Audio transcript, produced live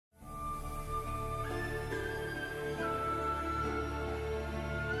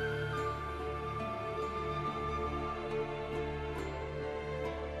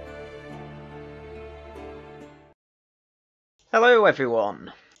Hello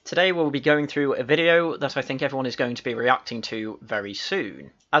everyone! Today we'll be going through a video that I think everyone is going to be reacting to very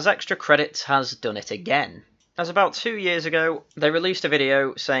soon, as Extra Credits has done it again. As about 2 years ago, they released a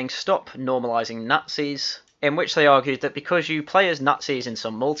video saying stop normalising Nazis, in which they argued that because you play as Nazis in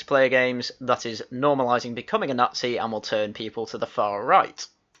some multiplayer games, that is normalising becoming a Nazi and will turn people to the far right.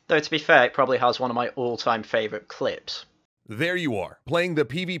 Though to be fair, it probably has one of my all-time favourite clips. There you are, playing the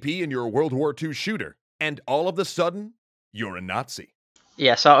PvP in your World War II shooter, and all of a sudden, you're a Nazi.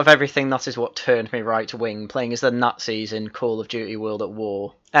 Yes, out of everything, that is what turned me right-wing, playing as the Nazis in Call of Duty World at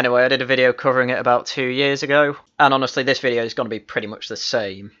War. Anyway, I did a video covering it about 2 years ago, and honestly this video is going to be pretty much the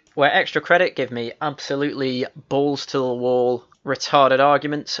same, where Extra Credit give me absolutely balls-to-the-wall, retarded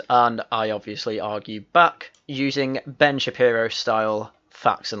arguments, and I obviously argue back, using Ben Shapiro-style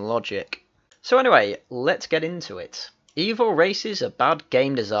facts and logic. So anyway, let's get into it. Evil races are bad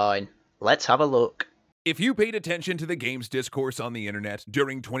game design. Let's have a look. If you paid attention to the game's discourse on the internet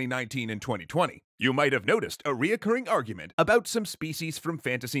during 2019 and 2020, you might have noticed a reoccurring argument about some species from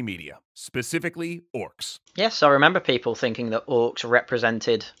fantasy media, specifically orcs. Yes, I remember people thinking that orcs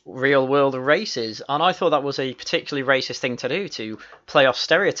represented real-world races, and I thought that was a particularly racist thing to do, to play off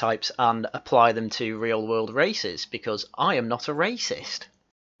stereotypes and apply them to real-world races, because I am not a racist.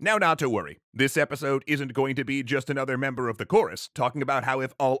 Now, not to worry. This episode isn't going to be just another member of the chorus talking about how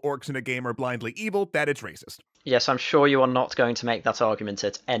if all orcs in a game are blindly evil, that it's racist. Yes, I'm sure you are not going to make that argument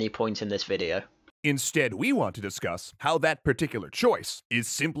at any point in this video. Instead, we want to discuss how that particular choice is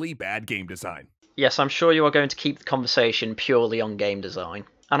simply bad game design. Yes, I'm sure you are going to keep the conversation purely on game design.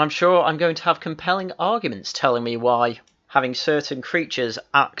 And I'm sure I'm going to have compelling arguments telling me why having certain creatures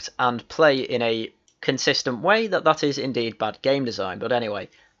act and play in a consistent way that is indeed bad game design. But anyway,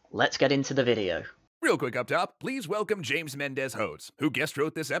 let's get into the video. Real quick up top, please welcome James Mendez Hodes, who guest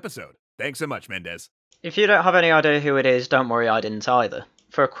wrote this episode. Thanks so much, Mendez. If you don't have any idea who it is, don't worry, I didn't either.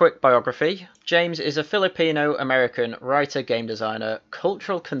 For a quick biography, James is a Filipino-American writer, game designer,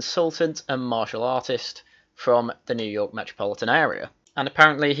 cultural consultant and martial artist from the New York metropolitan area. And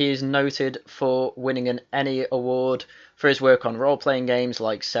apparently he is noted for winning an Emmy Award for his work on role-playing games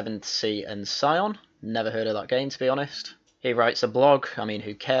like 7th Sea and Scion. Never heard of that game, to be honest. He writes a blog, I mean,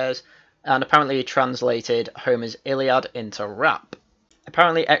 who cares? And apparently he translated Homer's Iliad into rap.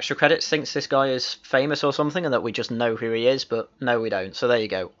 Apparently Extra Credits thinks this guy is famous or something and that we just know who he is, but no we don't. So there you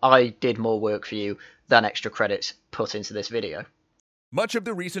go. I did more work for you than Extra Credits put into this video. Much of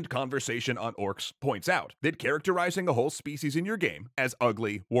the recent conversation on orcs points out that characterizing a whole species in your game as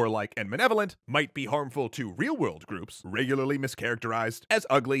ugly, warlike, and malevolent might be harmful to real-world groups regularly mischaracterized as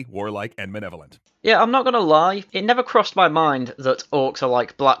ugly, warlike, and malevolent. Yeah, I'm not gonna lie, it never crossed my mind that orcs are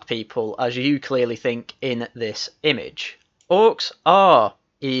like black people, as you clearly think in this image. Orcs are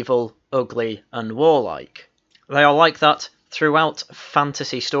evil, ugly, and warlike. They are like that throughout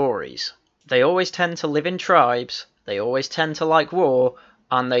fantasy stories. They always tend to live in tribes, they always tend to like war,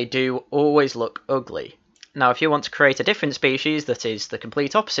 and they do always look ugly. Now, if you want to create a different species that is the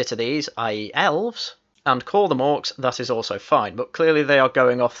complete opposite of these, i.e. elves, and call them orcs, that is also fine, but clearly they are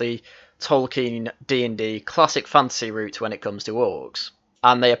going off the Tolkien D&D classic fantasy route when it comes to orcs.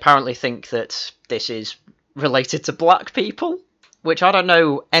 And they apparently think that this is related to black people, which I don't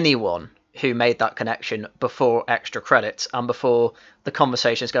know anyone who made that connection before Extra Credits and before the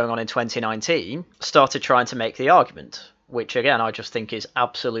conversations going on in 2019 started trying to make the argument, which again I just think is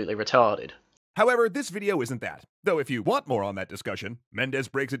absolutely retarded. However, this video isn't that. Though if you want more on that discussion, Mendez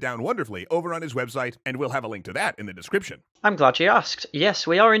breaks it down wonderfully over on his website, and we'll have a link to that in the description. I'm glad you asked. Yes,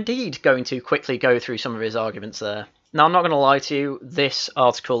 we are indeed going to quickly go through some of his arguments there. Now, I'm not going to lie to you, this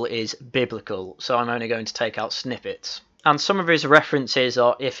article is biblical, so I'm only going to take out snippets. And some of his references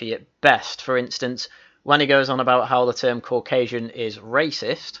are iffy at best. For instance, when he goes on about how the term Caucasian is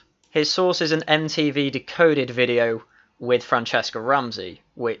racist, his source is an MTV Decoded video with Francesca Ramsey,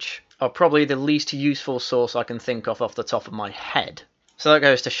 which are probably the least useful source I can think of off the top of my head. So that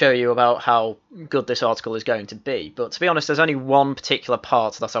goes to show you about how good this article is going to be. But to be honest, there's only one particular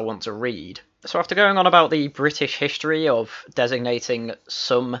part that I want to read. So after going on about the British history of designating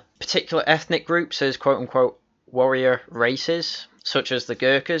some particular ethnic groups as quote-unquote warrior races, such as the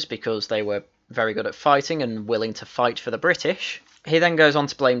Gurkhas because they were very good at fighting and willing to fight for the British, he then goes on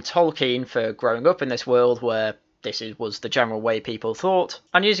to blame Tolkien for growing up in this world where was the general way people thought,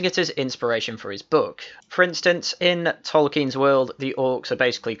 and using it as inspiration for his book. For instance, in Tolkien's world, the orcs are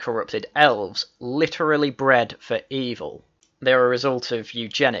basically corrupted elves, literally bred for evil. They are a result of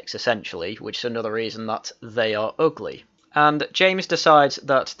eugenics, essentially, which is another reason that they are ugly. And James decides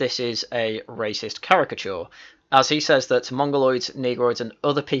that this is a racist caricature, as he says that Mongoloids, Negroids, and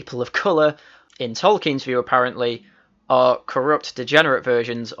other people of colour, in Tolkien's view apparently, are corrupt, degenerate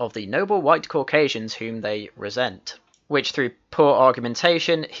versions of the noble white Caucasians whom they resent, which through poor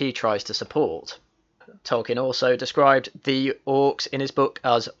argumentation he tries to support. Tolkien also described the Orcs in his book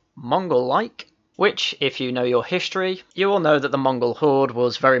as Mongol-like, which, if you know your history, you will know that the Mongol horde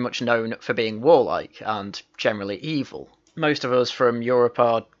was very much known for being warlike and generally evil. Most of us from Europe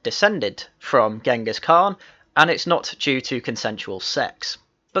are descended from Genghis Khan, and it's not due to consensual sex.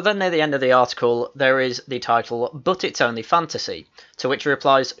 But then near the end of the article, there is the title, "But It's Only Fantasy," to which he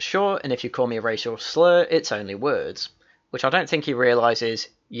replies, "Sure, and if you call me a racial slur, it's only words." Which I don't think he realises,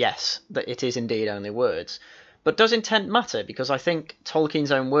 yes, that it is indeed only words. But does intent matter? Because I think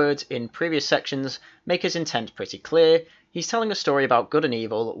Tolkien's own words in previous sections make his intent pretty clear. He's telling a story about good and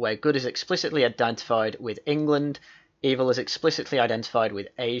evil, where good is explicitly identified with England, evil is explicitly identified with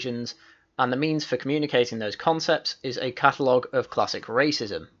Asians, and the means for communicating those concepts is a catalogue of classic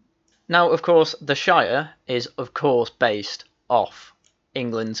racism. Now, of course, the Shire is, of course, based off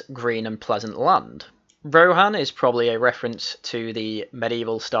England's green and pleasant land. Rohan is probably a reference to the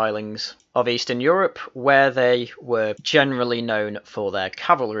medieval stylings of Eastern Europe, where they were generally known for their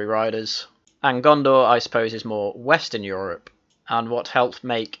cavalry riders, and Gondor, I suppose, is more Western Europe, and what helped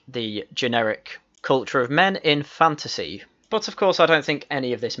make the generic culture of men in fantasy. But of course I don't think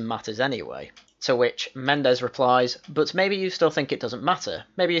any of this matters anyway. To which Mendes replies, "But maybe you still think it doesn't matter.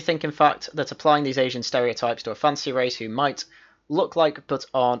 Maybe you think in fact that applying these Asian stereotypes to a fantasy race who might look like but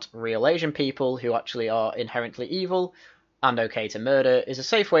aren't real Asian people, who actually are inherently evil and okay to murder, is a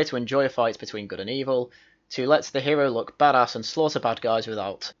safe way to enjoy a fight between good and evil, to let the hero look badass and slaughter bad guys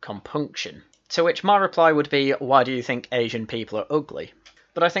without compunction." To which my reply would be, why do you think Asian people are ugly?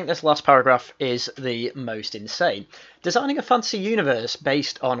 But I think this last paragraph is the most insane. Designing a fantasy universe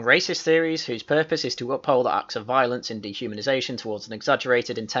based on racist theories whose purpose is to uphold acts of violence and dehumanization towards an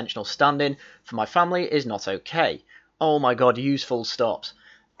exaggerated intentional stand-in for my family is not okay. Oh my god, use full stops.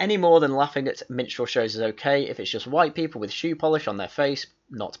 Any more than laughing at minstrel shows is okay if it's just white people with shoe polish on their face,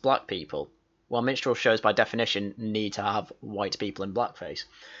 not black people. Well, minstrel shows by definition need to have white people in blackface.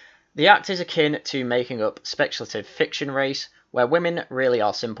 The act is akin to making up speculative fiction race, where women really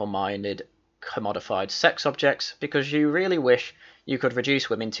are simple-minded, commodified sex objects, because you really wish you could reduce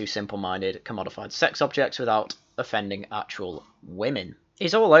women to simple-minded, commodified sex objects without offending actual women.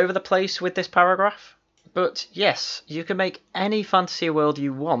 He's all over the place with this paragraph. But yes, you can make any fantasy world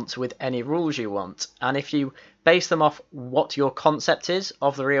you want with any rules you want, and if you base them off what your concept is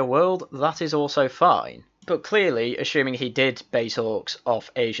of the real world, that is also fine. But clearly, assuming he did base Orcs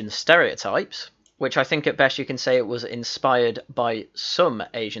off Asian stereotypes, which I think at best you can say it was inspired by some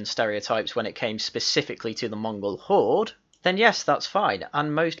Asian stereotypes when it came specifically to the Mongol horde, then yes, that's fine,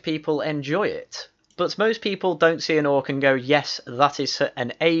 and most people enjoy it. But most people don't see an orc and go, yes, that is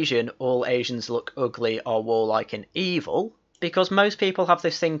an Asian, all Asians look ugly, are warlike and evil, because most people have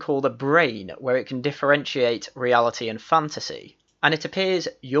this thing called a brain, where it can differentiate reality and fantasy, and it appears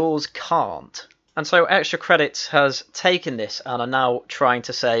yours can't. And so Extra Credits has taken this and are now trying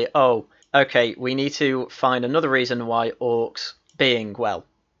to say, oh, okay, we need to find another reason why orcs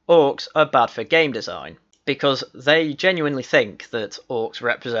are bad for game design. Because they genuinely think that orcs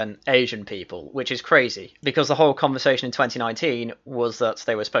represent Asian people, which is crazy. Because the whole conversation in 2019 was that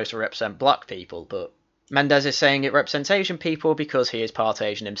they were supposed to represent black people, but Mendes is saying it represents Asian people because he is part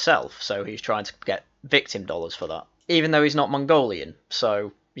Asian himself, so he's trying to get victim dollars for that. Even though he's not Mongolian,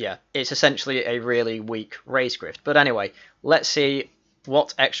 so yeah, it's essentially a really weak race grift. But anyway, let's see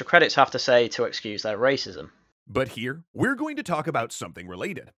what Extra Credits have to say to excuse their racism. But here, we're going to talk about something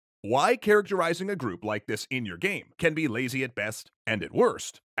related. Why characterizing a group like this in your game can be lazy at best, and at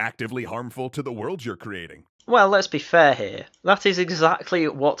worst, actively harmful to the world you're creating. Well, let's be fair here. That is exactly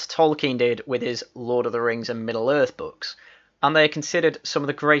what Tolkien did with his Lord of the Rings and Middle-earth books, and they are considered some of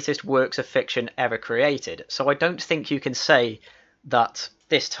the greatest works of fiction ever created, so I don't think you can say that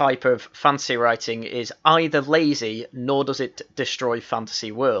this type of fantasy writing is either lazy, nor does it destroy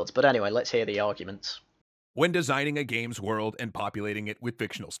fantasy worlds. But anyway, let's hear the arguments. When designing a game's world and populating it with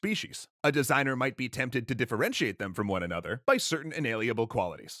fictional species, a designer might be tempted to differentiate them from one another by certain inalienable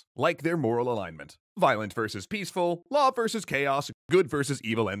qualities, like their moral alignment, violent versus peaceful, law versus chaos, good versus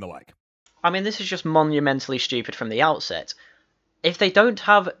evil, and the like. I mean, this is just monumentally stupid from the outset. If they don't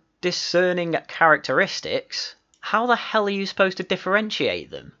have discerning characteristics, how the hell are you supposed to differentiate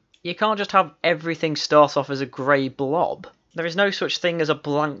them? You can't just have everything start off as a grey blob. There is no such thing as a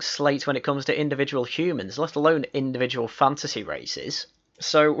blank slate when it comes to individual humans, let alone individual fantasy races.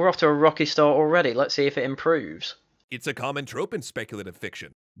 So we're off to a rocky start already, let's see if it improves. It's a common trope in speculative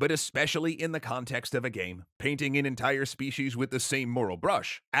fiction, but especially in the context of a game, painting an entire species with the same moral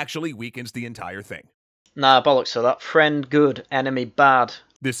brush actually weakens the entire thing. Nah, bollocks to that. Friend good, enemy bad.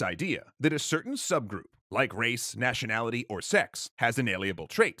 This idea that a certain subgroup, like race, nationality, or sex, has inalienable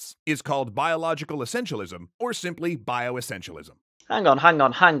traits is called biological essentialism, or simply bioessentialism. Hang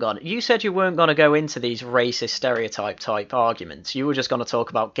on. You said you weren't going to go into these racist stereotype type arguments. You were just going to talk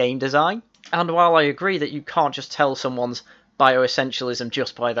about game design. And while I agree that you can't just tell someone's bioessentialism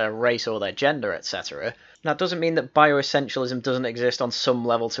just by their race or their gender, etc., that doesn't mean that bioessentialism doesn't exist on some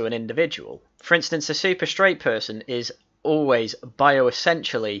level to an individual. For instance, a super straight person is always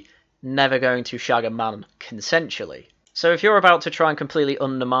bioessentially never going to shag a man consensually. So if you're about to try and completely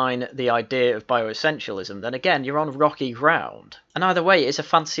undermine the idea of bioessentialism, then again, you're on rocky ground. And either way, it's a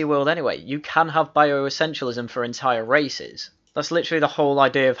fantasy world anyway. You can have bioessentialism for entire races. That's literally the whole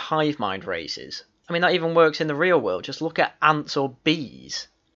idea of hive mind races. I mean, that even works in the real world. Just look at ants or bees.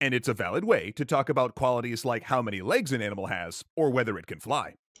 And it's a valid way to talk about qualities like how many legs an animal has, or whether it can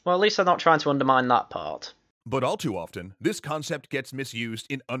fly. Well, at least they're not trying to undermine that part. But all too often, this concept gets misused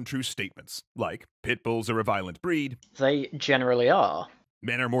in untrue statements, like pit bulls are a violent breed. They generally are.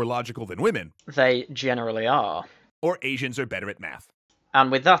 Men are more logical than women. They generally are. Or Asians are better at math.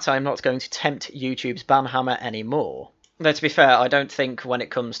 And with that, I'm not going to tempt YouTube's ban hammer anymore. Though to be fair, I don't think when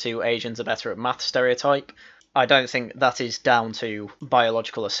it comes to Asians are better at math stereotype, I don't think that is down to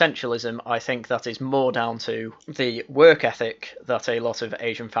biological essentialism. I think that is more down to the work ethic that a lot of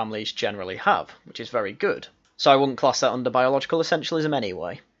Asian families generally have, which is very good. So I wouldn't class that under biological essentialism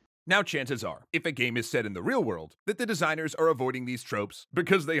anyway. Now chances are, if a game is set in the real world, that the designers are avoiding these tropes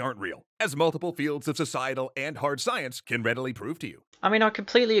because they aren't real, as multiple fields of societal and hard science can readily prove to you. I mean, I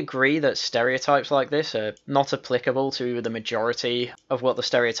completely agree that stereotypes like this are not applicable to the majority of what the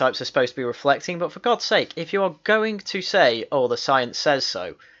stereotypes are supposed to be reflecting, but for God's sake, if you are going to say, oh, the science says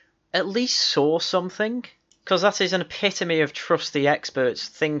so, at least source something. Because that is an epitome of trust the experts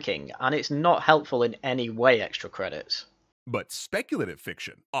thinking, and it's not helpful in any way, extra credits. But speculative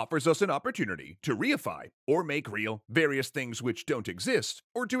fiction offers us an opportunity to reify or make real various things which don't exist,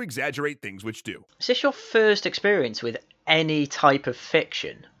 or to exaggerate things which do. Is this your first experience with any type of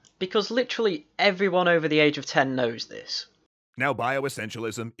fiction? Because literally everyone over the age of 10 knows this. Now,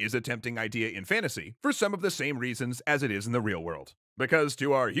 bioessentialism is a tempting idea in fantasy for some of the same reasons as it is in the real world. Because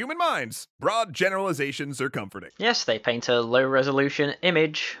to our human minds, broad generalizations are comforting. Yes, they paint a low-resolution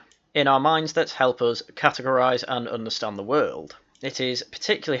image in our minds that help us categorise and understand the world. It is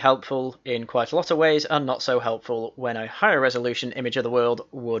particularly helpful in quite a lot of ways, and not so helpful when a higher resolution image of the world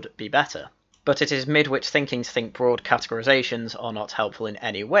would be better. But it is mid-wit thinking to think broad categorisations are not helpful in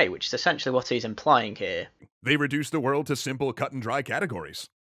any way, which is essentially what he's implying here. They reduce the world to simple cut-and-dry categories.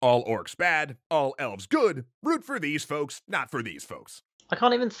 All orcs bad, all elves good, root for these folks, not for these folks. I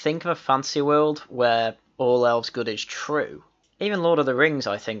can't even think of a fantasy world where all elves good is true. Even Lord of the Rings,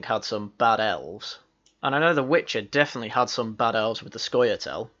 I think, had some bad elves. And I know The Witcher definitely had some bad elves with the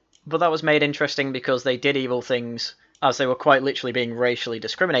Scoia'tael. But that was made interesting because they did evil things as they were quite literally being racially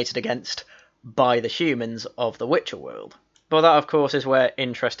discriminated against by the humans of the Witcher world. But that, of course, is where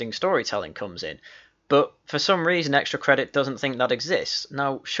interesting storytelling comes in. But for some reason, Extra Credit doesn't think that exists.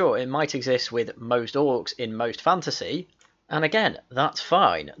 Now, sure, it might exist with most orcs in most fantasy, and again, that's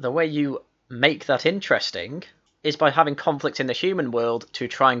fine. The way you make that interesting is by having conflict in the human world to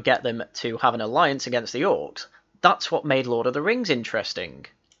try and get them to have an alliance against the orcs. That's what made Lord of the Rings interesting,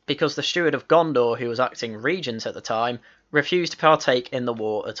 because the Steward of Gondor, who was acting regent at the time, refused to partake in the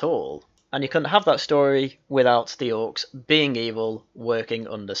war at all. And you couldn't have that story without the orcs being evil, working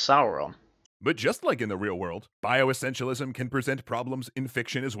under Sauron. But just like in the real world, bioessentialism can present problems in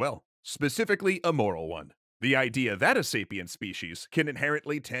fiction as well, specifically a moral one. The idea that a sapient species can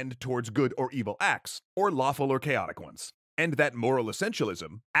inherently tend towards good or evil acts, or lawful or chaotic ones, and that moral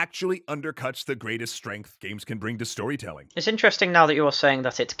essentialism actually undercuts the greatest strength games can bring to storytelling. It's interesting now that you're saying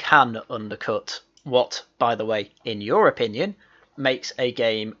that it can undercut what, by the way, in your opinion, makes a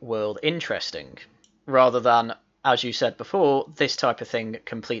game world interesting, rather than, as you said before, this type of thing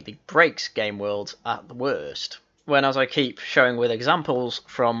completely breaks game worlds at the worst. When, as I keep showing with examples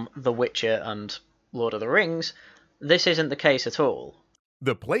from The Witcher and Lord of the Rings, this isn't the case at all.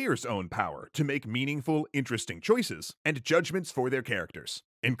 The player's own power to make meaningful, interesting choices and judgments for their characters,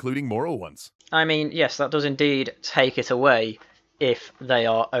 including moral ones. I mean, yes, that does indeed take it away if they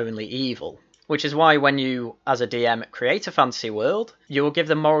are only evil. Which is why when you, as a DM, create a fantasy world, you will give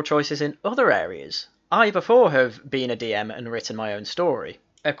them moral choices in other areas. I before have been a DM and written my own story.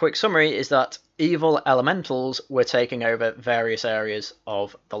 A quick summary is that evil elementals were taking over various areas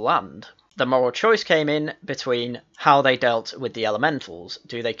of the land. The moral choice came in between how they dealt with the elementals.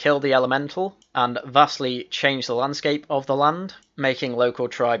 Do they kill the elemental and vastly change the landscape of the land, making local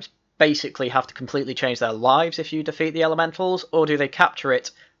tribes basically have to completely change their lives if you defeat the elementals, or do they capture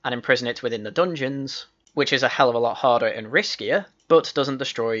it and imprison it within the dungeons, which is a hell of a lot harder and riskier, but doesn't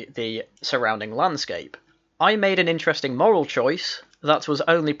destroy the surrounding landscape? I made an interesting moral choice that was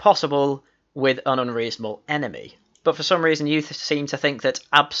only possible with an unreasonable enemy. But for some reason you seem to think that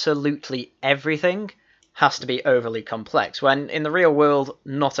absolutely everything has to be overly complex, when in the real world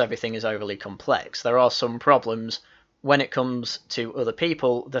not everything is overly complex. There are some problems when it comes to other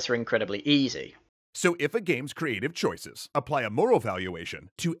people that are incredibly easy. So if a game's creative choices apply a moral valuation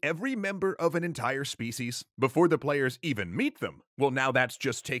to every member of an entire species before the players even meet them, well, now that's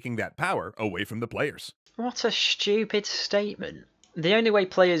just taking that power away from the players. What a stupid statement. The only way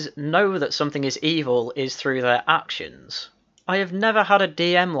players know that something is evil is through their actions. I have never had a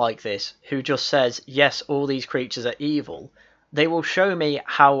DM like this who just says, yes, all these creatures are evil. They will show me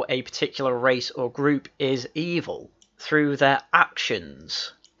how a particular race or group is evil through their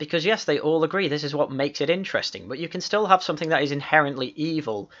actions. Because yes, they all agree this is what makes it interesting, but you can still have something that is inherently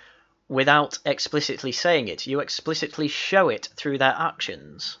evil without explicitly saying it. You explicitly show it through their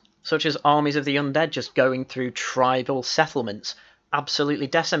actions, such as armies of the undead just going through tribal settlements, absolutely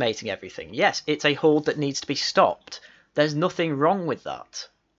decimating everything. Yes, it's a horde that needs to be stopped. There's nothing wrong with that.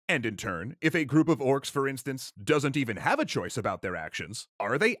 And in turn, if a group of orcs, for instance, doesn't even have a choice about their actions,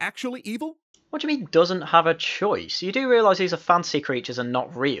 are they actually evil? What do you mean doesn't have a choice? You do realise these are fantasy creatures and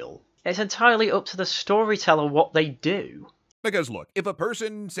not real. It's entirely up to the storyteller what they do. Because look, if a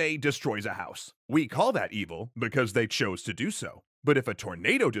person, say, destroys a house, we call that evil because they chose to do so. But if a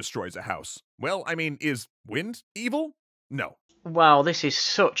tornado destroys a house, well, I mean, is wind evil? No. Wow, this is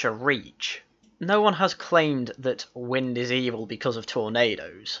such a reach. No one has claimed that wind is evil because of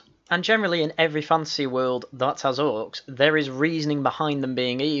tornadoes. And generally in every fantasy world that has orcs, there is reasoning behind them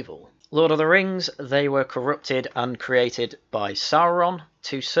being evil. Lord of the Rings, they were corrupted and created by Sauron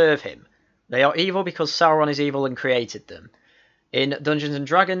to serve him. They are evil because Sauron is evil and created them. In Dungeons and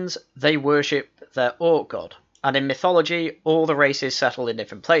Dragons, they worship their orc god. And in mythology, all the races settle in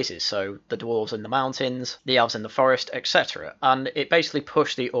different places, so the dwarves in the mountains, the elves in the forest, etc. And it basically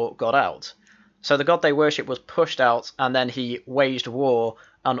pushed the orc god out. So the god they worship was pushed out, and then he waged war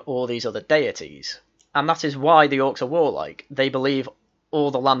on all these other deities. And that is why the orcs are warlike. They believe all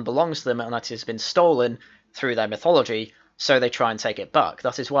the land belongs to them and that it has been stolen through their mythology, so they try and take it back.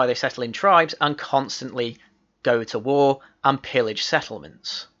 That is why they settle in tribes and constantly go to war and pillage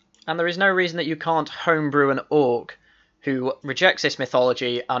settlements. And there is no reason that you can't homebrew an orc who rejects this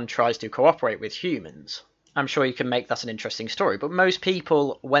mythology and tries to cooperate with humans. I'm sure you can make that an interesting story, but most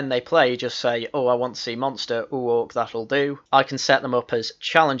people, when they play, just say, oh, I want to see monster, ooh, orc, that'll do. I can set them up as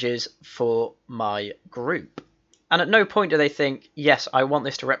challenges for my group. And at no point do they think, yes, I want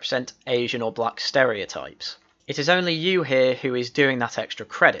this to represent Asian or black stereotypes. It is only you here who is doing that extra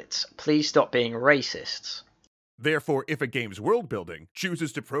credit. Please stop being racists. Therefore, if a game's world building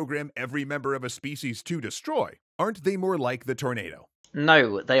chooses to program every member of a species to destroy, aren't they more like the tornado?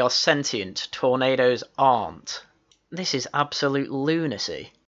 No, they are sentient. Tornadoes aren't. This is absolute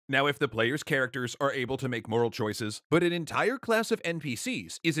lunacy. Now, if the player's characters are able to make moral choices, but an entire class of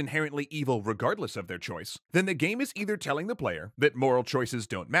NPCs is inherently evil regardless of their choice, then the game is either telling the player that moral choices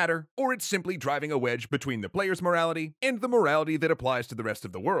don't matter, or it's simply driving a wedge between the player's morality and the morality that applies to the rest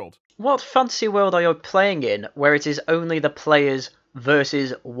of the world. What fantasy world are you playing in where it is only the players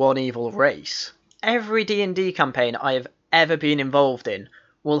versus one evil race? Every D&D campaign I have ever been involved in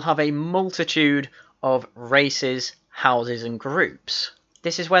will have a multitude of races, houses and groups.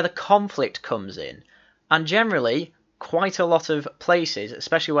 This is where the conflict comes in, and generally quite a lot of places,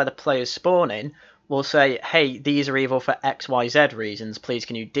 especially where the players spawn in, will say, hey, these are evil for XYZ reasons, please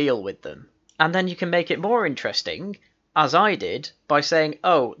can you deal with them? And then you can make it more interesting, as I did, by saying,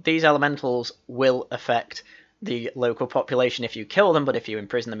 oh, these elementals will affect the local population if you kill them, but if you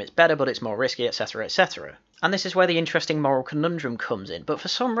imprison them it's better, but it's more risky, etc, etc. And this is where the interesting moral conundrum comes in. But for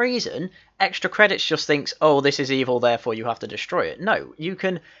some reason, Extra Credits just thinks, oh, this is evil, therefore you have to destroy it. No, you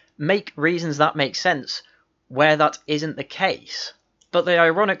can make reasons that make sense where that isn't the case. But they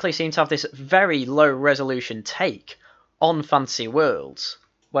ironically seem to have this very low resolution take on fantasy worlds,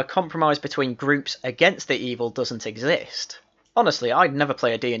 where compromise between groups against the evil doesn't exist. Honestly, I'd never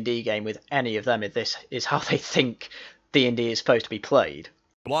play a D&D game with any of them if this is how they think D&D is supposed to be played.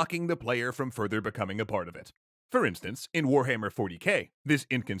 Blocking the player from further becoming a part of it. For instance, in Warhammer 40k, this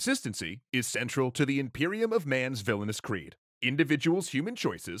inconsistency is central to the Imperium of Man's villainous creed. Individuals' human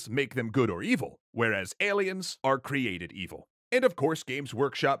choices make them good or evil, whereas aliens are created evil. And of course, Games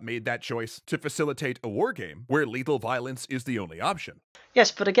Workshop made that choice to facilitate a wargame where lethal violence is the only option.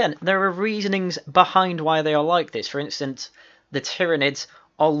 Yes, but again, there are reasonings behind why they are like this. For instance, the Tyranids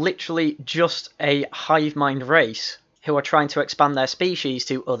are literally just a hive mind race who are trying to expand their species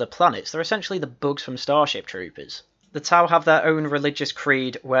to other planets. They're essentially the bugs from Starship Troopers. The Tau have their own religious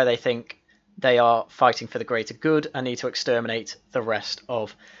creed where they think they are fighting for the greater good and need to exterminate the rest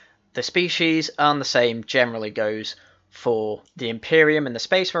of the species, and the same generally goes for the Imperium and the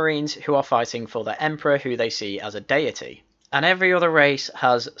Space Marines, who are fighting for their Emperor, who they see as a deity. And every other race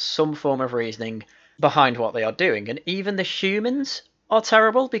has some form of reasoning behind what they are doing, and even the humans are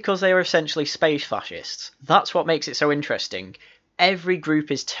terrible because they are essentially space fascists. That's what makes it so interesting. Every group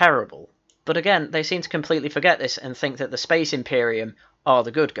is terrible. But again, they seem to completely forget this and think that the Space Imperium are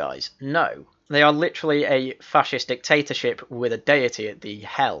the good guys. No, they are literally a fascist dictatorship with a deity at the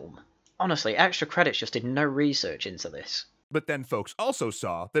helm. Honestly, Extra Credits just did no research into this. But then folks also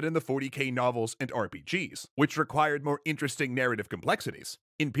saw that in the 40k novels and RPGs, which required more interesting narrative complexities,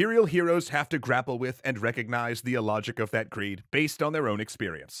 Imperial heroes have to grapple with and recognize the illogic of that creed based on their own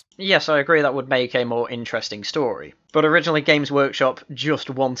experience. Yes, I agree that would make a more interesting story. But originally Games Workshop just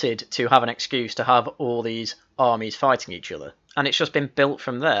wanted to have an excuse to have all these armies fighting each other. And it's just been built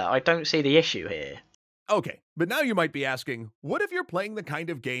from there. I don't see the issue here. Okay, but now you might be asking, what if you're playing the kind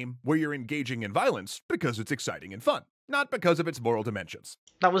of game where you're engaging in violence because it's exciting and fun, not because of its moral dimensions?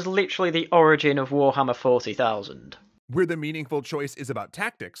 That was literally the origin of Warhammer 40,000. Where the meaningful choice is about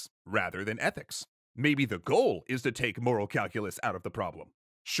tactics rather than ethics. Maybe the goal is to take moral calculus out of the problem.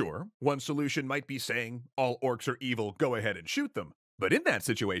 Sure, one solution might be saying, all orcs are evil, go ahead and shoot them. But in that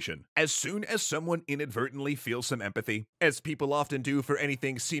situation, as soon as someone inadvertently feels some empathy, as people often do for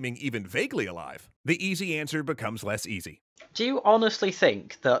anything seeming even vaguely alive, the easy answer becomes less easy. Do you honestly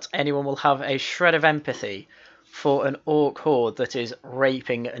think that anyone will have a shred of empathy for an orc horde that is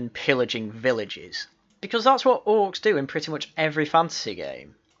raping and pillaging villages? Because that's what orcs do in pretty much every fantasy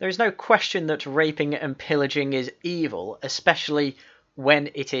game. There is no question that raping and pillaging is evil, especially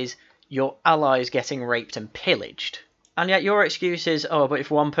when it is your allies getting raped and pillaged. And yet your excuse is, oh, but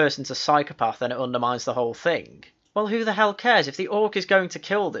if one person's a psychopath, then it undermines the whole thing. Well, who the hell cares? If the orc is going to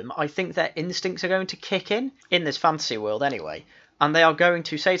kill them, I think their instincts are going to kick in this fantasy world anyway. And they are going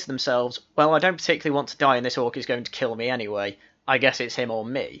to say to themselves, well, I don't particularly want to die and this orc is going to kill me anyway. I guess it's him or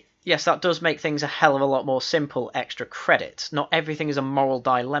me. Yes, that does make things a hell of a lot more simple. Extra credits. Not everything is a moral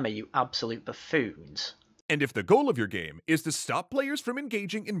dilemma, you absolute buffoons. And if the goal of your game is to stop players from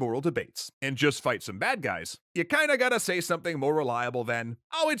engaging in moral debates and just fight some bad guys, you kinda gotta say something more reliable than,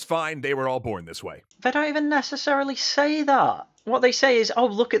 oh, it's fine, they were all born this way. They don't even necessarily say that. What they say is, oh,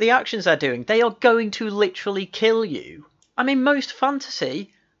 look at the actions they're doing. They are going to literally kill you. I mean, most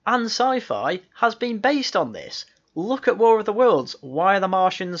fantasy and sci-fi has been based on this. Look at War of the Worlds. Why are the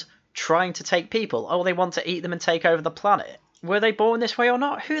Martians trying to take people? Oh, they want to eat them and take over the planet. Were they born this way or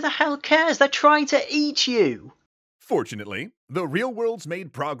not? Who the hell cares? They're trying to eat you! Fortunately, the real world's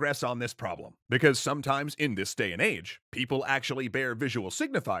made progress on this problem, because sometimes in this day and age, people actually bear visual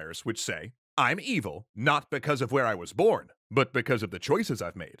signifiers which say, I'm evil, not because of where I was born, but because of the choices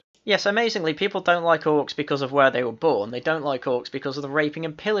I've made. Yes, amazingly, people don't like orcs because of where they were born. They don't like orcs because of the raping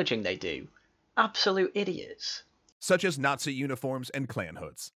and pillaging they do. Absolute idiots. Such as Nazi uniforms and clan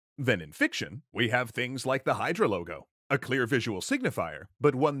hoods. Then in fiction, we have things like the Hydra logo. A clear visual signifier,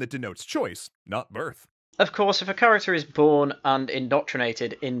 but one that denotes choice, not birth. Of course, if a character is born and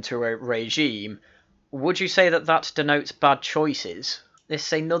indoctrinated into a regime, would you say that that denotes bad choices? This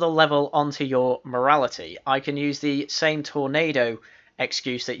is another level onto your morality. I can use the same tornado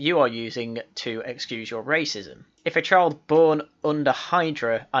excuse that you are using to excuse your racism. If a child born under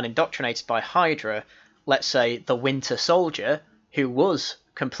Hydra and indoctrinated by Hydra, let's say the Winter Soldier, who was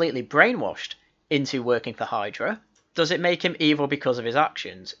completely brainwashed into working for Hydra, does it make him evil because of his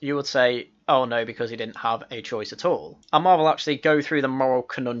actions? You would say, oh no, because he didn't have a choice at all. And Marvel actually go through the moral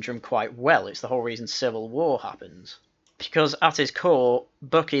conundrum quite well. It's the whole reason Civil War happens. Because at his core,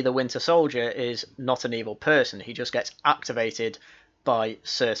 Bucky the Winter Soldier is not an evil person. He just gets activated by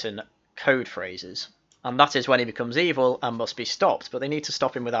certain code phrases. And that is when he becomes evil and must be stopped. But they need to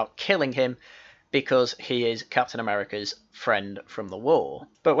stop him without killing him, because he is Captain America's friend from the war.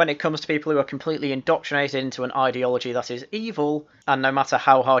 But when it comes to people who are completely indoctrinated into an ideology that is evil, and no matter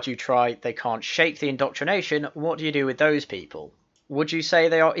how hard you try, they can't shake the indoctrination, what do you do with those people? Would you say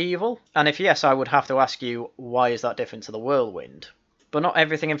they are evil? And if yes, I would have to ask you, why is that different to the Whirlwind? But not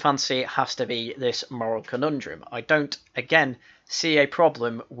everything in fantasy has to be this moral conundrum. I don't, again, see a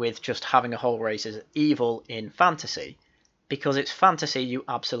problem with just having a whole race as evil in fantasy, because it's fantasy, you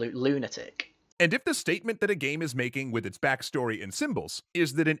absolute lunatic. And if the statement that a game is making with its backstory and symbols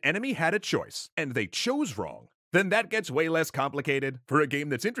is that an enemy had a choice, and they chose wrong, then that gets way less complicated for a game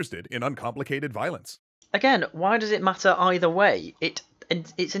that's interested in uncomplicated violence. Again, why does it matter either way? It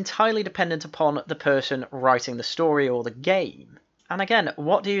And it's entirely dependent upon the person writing the story or the game. And again,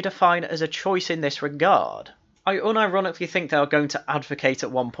 what do you define as a choice in this regard? I unironically think they are going to advocate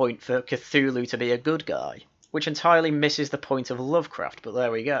at one point for Cthulhu to be a good guy, which entirely misses the point of Lovecraft, but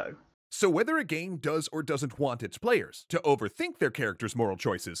there we go. So whether a game does or doesn't want its players to overthink their characters' moral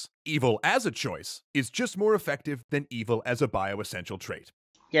choices, evil as a choice is just more effective than evil as a bioessential trait.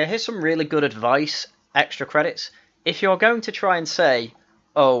 Yeah, here's some really good advice, extra credits. If you're going to try and say,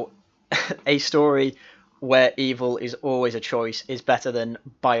 oh, a story where evil is always a choice is better than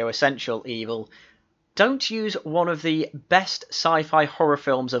bioessential evil, don't use one of the best sci-fi horror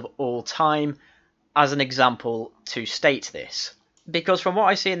films of all time as an example to state this. Because from what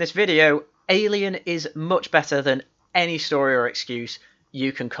I see in this video, Alien is much better than any story or excuse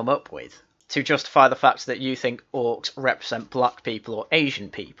you can come up with to justify the fact that you think orcs represent black people or Asian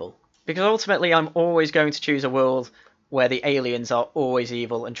people. Because ultimately I'm always going to choose a world where the aliens are always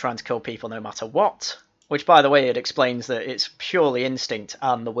evil and trying to kill people no matter what. Which, by the way, it explains that it's purely instinct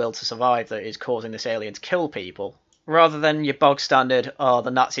and the will to survive that is causing this alien to kill people, rather than your bog standard, oh,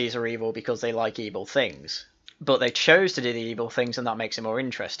 the Nazis are evil because they like evil things. But they chose to do the evil things and that makes it more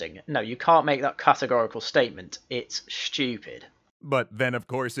interesting. No, you can't make that categorical statement. It's stupid. But then, of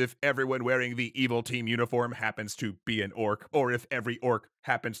course, if everyone wearing the evil team uniform happens to be an orc, or if every orc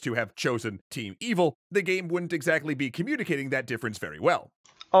happens to have chosen Team Evil, the game wouldn't exactly be communicating that difference very well.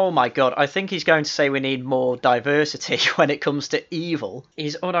 Oh my god, I think he's going to say we need more diversity when it comes to evil.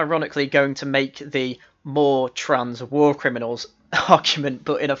 He's unironically going to make the more trans war criminals argument,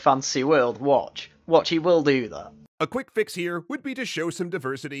 but in a fantasy world. Watch, he will do that. A quick fix here would be to show some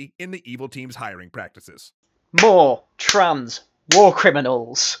diversity in the evil team's hiring practices. More trans war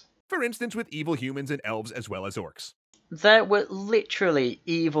criminals. For instance, with evil humans and elves as well as orcs. There were literally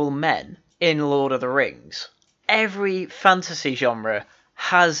evil men in Lord of the Rings. Every fantasy genre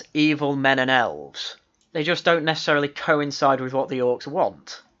has evil men and elves. They just don't necessarily coincide with what the orcs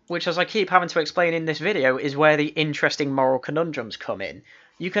want. Which, as I keep having to explain in this video, is where the interesting moral conundrums come in.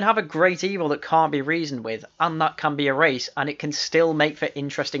 You can have a great evil that can't be reasoned with, and that can be a race, and it can still make for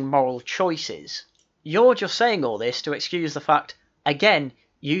interesting moral choices. You're just saying all this to excuse the fact, again,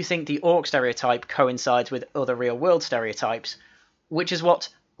 you think the orc stereotype coincides with other real-world stereotypes, which is what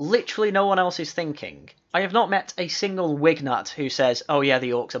literally no one else is thinking. I have not met a single Wignat who says, oh yeah,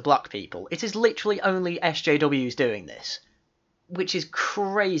 the orcs are black people. It is literally only SJWs doing this, which is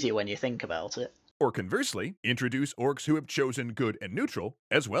crazy when you think about it. Or conversely, introduce orcs who have chosen good and neutral,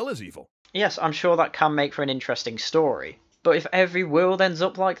 as well as evil. Yes, I'm sure that can make for an interesting story. But if every world ends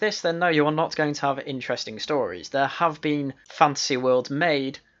up like this, then no, you are not going to have interesting stories. There have been fantasy worlds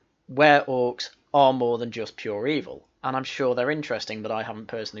made where orcs are more than just pure evil. And I'm sure they're interesting, but I haven't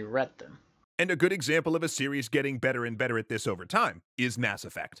personally read them. And a good example of a series getting better and better at this over time is Mass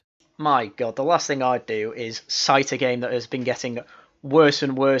Effect. My god, the last thing I'd do is cite a game that has been getting worse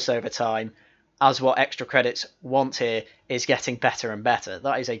and worse over time, as what extra credits want here is getting better and better.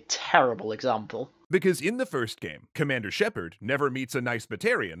 That is a terrible example. Because in the first game, Commander Shepard never meets a nice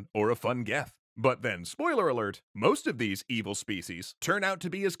Batarian or a fun Geth. But then, spoiler alert, most of these evil species turn out to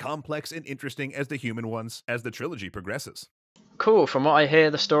be as complex and interesting as the human ones as the trilogy progresses. Cool, from what I hear,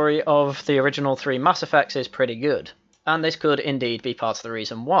 the story of the original 3 Mass Effects is pretty good. And this could indeed be part of the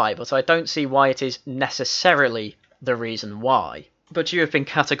reason why, but I don't see why it is necessarily the reason why. But you have been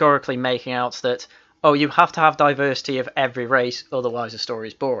categorically making out that, oh, you have to have diversity of every race, otherwise the story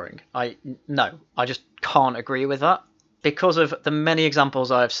is boring. No, I just can't agree with that, because of the many examples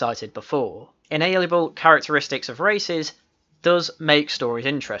I have cited before. Inalienable characteristics of races does make stories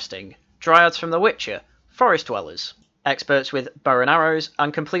interesting. Dryads from The Witcher, forest dwellers, experts with bow and arrows,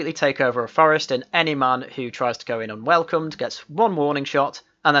 and completely take over a forest, and any man who tries to go in unwelcomed gets one warning shot,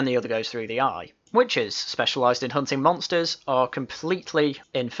 and then the other goes through the eye. Witches, specialised in hunting monsters, are completely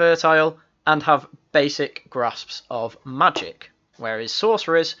infertile and have basic grasps of magic, whereas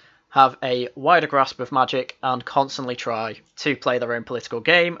sorcerers have a wider grasp of magic and constantly try to play their own political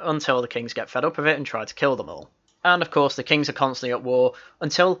game until the kings get fed up of it and try to kill them all. And of course the kings are constantly at war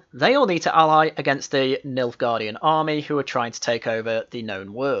until they all need to ally against the Nilfgaardian army who are trying to take over the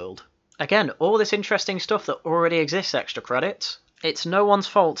known world. Again, all this interesting stuff that already exists, extra credits. It's no one's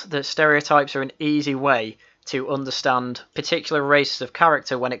fault that stereotypes are an easy way to understand particular races of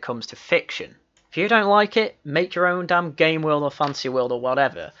character when it comes to fiction. If you don't like it, make your own damn game world or fantasy world or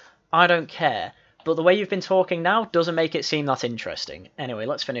whatever. I don't care, but the way you've been talking now doesn't make it seem that interesting. Anyway,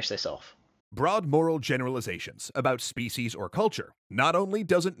 let's finish this off. Broad moral generalizations about species or culture not only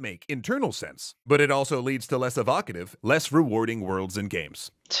doesn't make internal sense, but it also leads to less evocative, less rewarding worlds and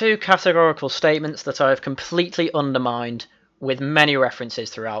games. 2 categorical statements that I have completely undermined with many references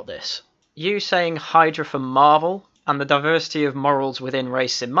throughout this. You saying Hydra for Marvel and the diversity of morals within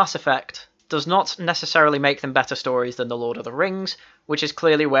races in Mass Effect does not necessarily make them better stories than The Lord of the Rings, which is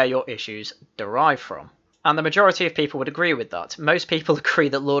clearly where your issues derive from. And the majority of people would agree with that. Most people agree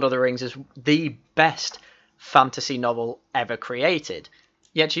that Lord of the Rings is the best fantasy novel ever created.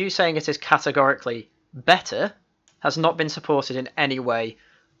 Yet you saying it is categorically better has not been supported in any way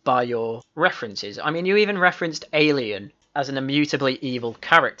by your references. I mean, you even referenced Alien as an immutably evil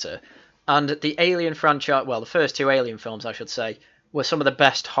character, and the Alien franchise, well, the first two Alien films, I should say, were some of the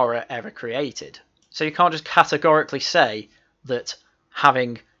best horror ever created. So you can't just categorically say that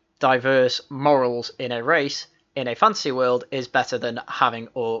having diverse morals in a race, in a fantasy world, is better than having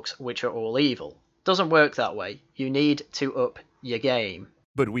orcs which are all evil. Doesn't work that way. You need to up your game.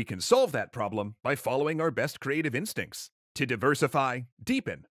 But we can solve that problem by following our best creative instincts to diversify,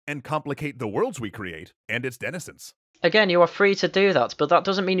 deepen, and complicate the worlds we create and its denizens. Again, you are free to do that, but that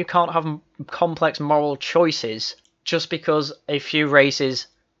doesn't mean you can't have complex moral choices just because a few races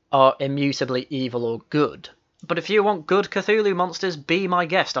are immutably evil or good. But if you want good Cthulhu monsters, be my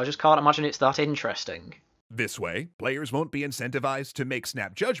guest. I just can't imagine it's that interesting. This way, players won't be incentivized to make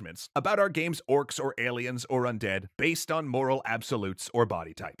snap judgments about our game's orcs or aliens or undead based on moral absolutes or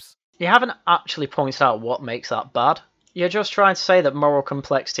body types. You haven't actually pointed out what makes that bad. You're just trying to say that moral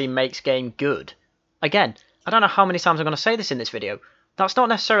complexity makes game good. Again, I don't know how many times I'm going to say this in this video. That's not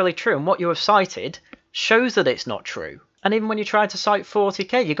necessarily true, and what you have cited shows that it's not true. And even when you tried to cite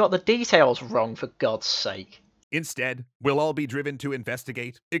 40k, you got the details wrong, for God's sake. Instead, we'll all be driven to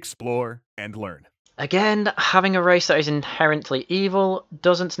investigate, explore, and learn. Again, having a race that is inherently evil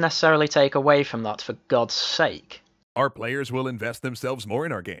doesn't necessarily take away from that, for God's sake. Our players will invest themselves more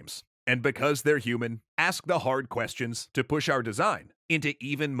in our games, and because they're human, ask the hard questions to push our design into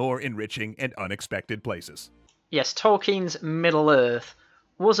even more enriching and unexpected places. Yes, Tolkien's Middle-earth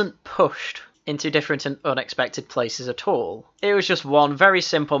wasn't pushed into different and unexpected places at all. It was just one very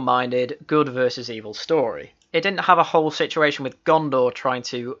simple-minded good versus evil story. It didn't have a whole situation with Gondor trying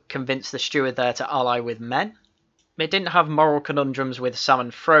to convince the steward there to ally with men. It didn't have moral conundrums with Sam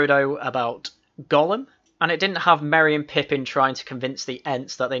and Frodo about Gollum. And it didn't have Merry and Pippin trying to convince the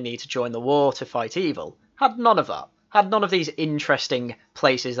Ents that they need to join the war to fight evil. Had none of that. Had none of these interesting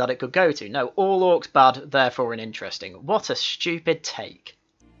places that it could go to. No, all orcs bad, therefore uninteresting. What a stupid take.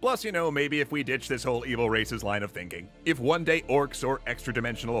 Plus, maybe if we ditch this whole evil races line of thinking, if one day orcs or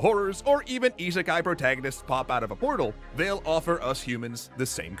extra-dimensional horrors or even isekai protagonists pop out of a portal, they'll offer us humans the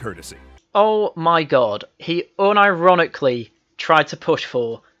same courtesy. Oh my god, he unironically tried to push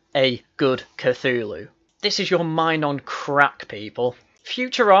for a good Cthulhu. This is your mind on crack, people.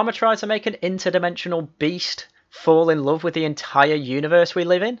 Futurama tried to make an interdimensional beast fall in love with the entire universe we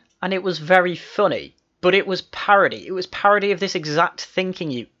live in, and it was very funny. But it was parody. It was parody of this exact thinking,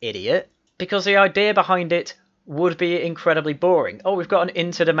 you idiot. Because the idea behind it would be incredibly boring. Oh, we've got an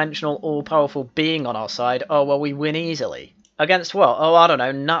interdimensional, all-powerful being on our side. Oh, well, we win easily. Against what? Oh, I don't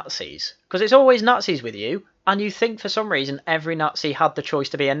know, Nazis. Because it's always Nazis with you, and you think for some reason every Nazi had the choice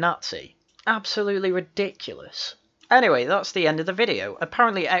to be a Nazi. Absolutely ridiculous. Anyway, that's the end of the video.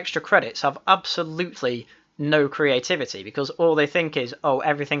 Apparently extra credits have absolutely no creativity because all they think is, oh,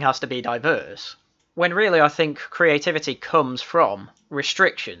 everything has to be diverse. When really I think creativity comes from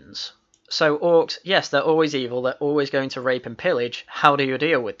restrictions. So orcs, yes, they're always evil, they're always going to rape and pillage. How do you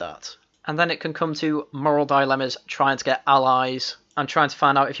deal with that? And then it can come to moral dilemmas, trying to get allies, and trying to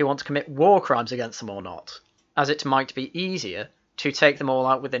find out if you want to commit war crimes against them or not. As it might be easier to take them all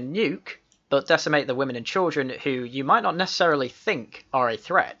out with a nuke, but decimate the women and children who you might not necessarily think are a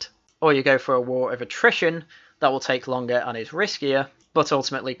threat. Or you go for a war of attrition that will take longer and is riskier, but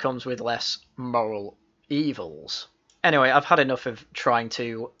ultimately comes with less moral evils. Anyway, I've had enough of trying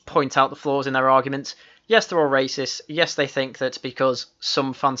to point out the flaws in their arguments. Yes, they're all racist. Yes, they think that because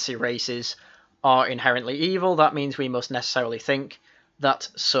some fantasy races are inherently evil, that means we must necessarily think that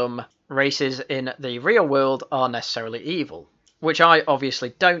some races in the real world are necessarily evil. Which I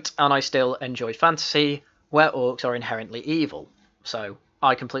obviously don't, and I still enjoy fantasy, where orcs are inherently evil. So,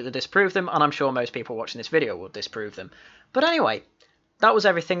 I completely disprove them, and I'm sure most people watching this video will disprove them. But anyway, that was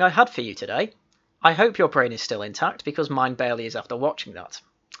everything I had for you today. I hope your brain is still intact, because mine barely is after watching that.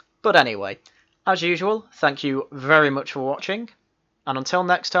 But anyway, as usual, thank you very much for watching, and until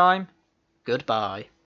next time, goodbye.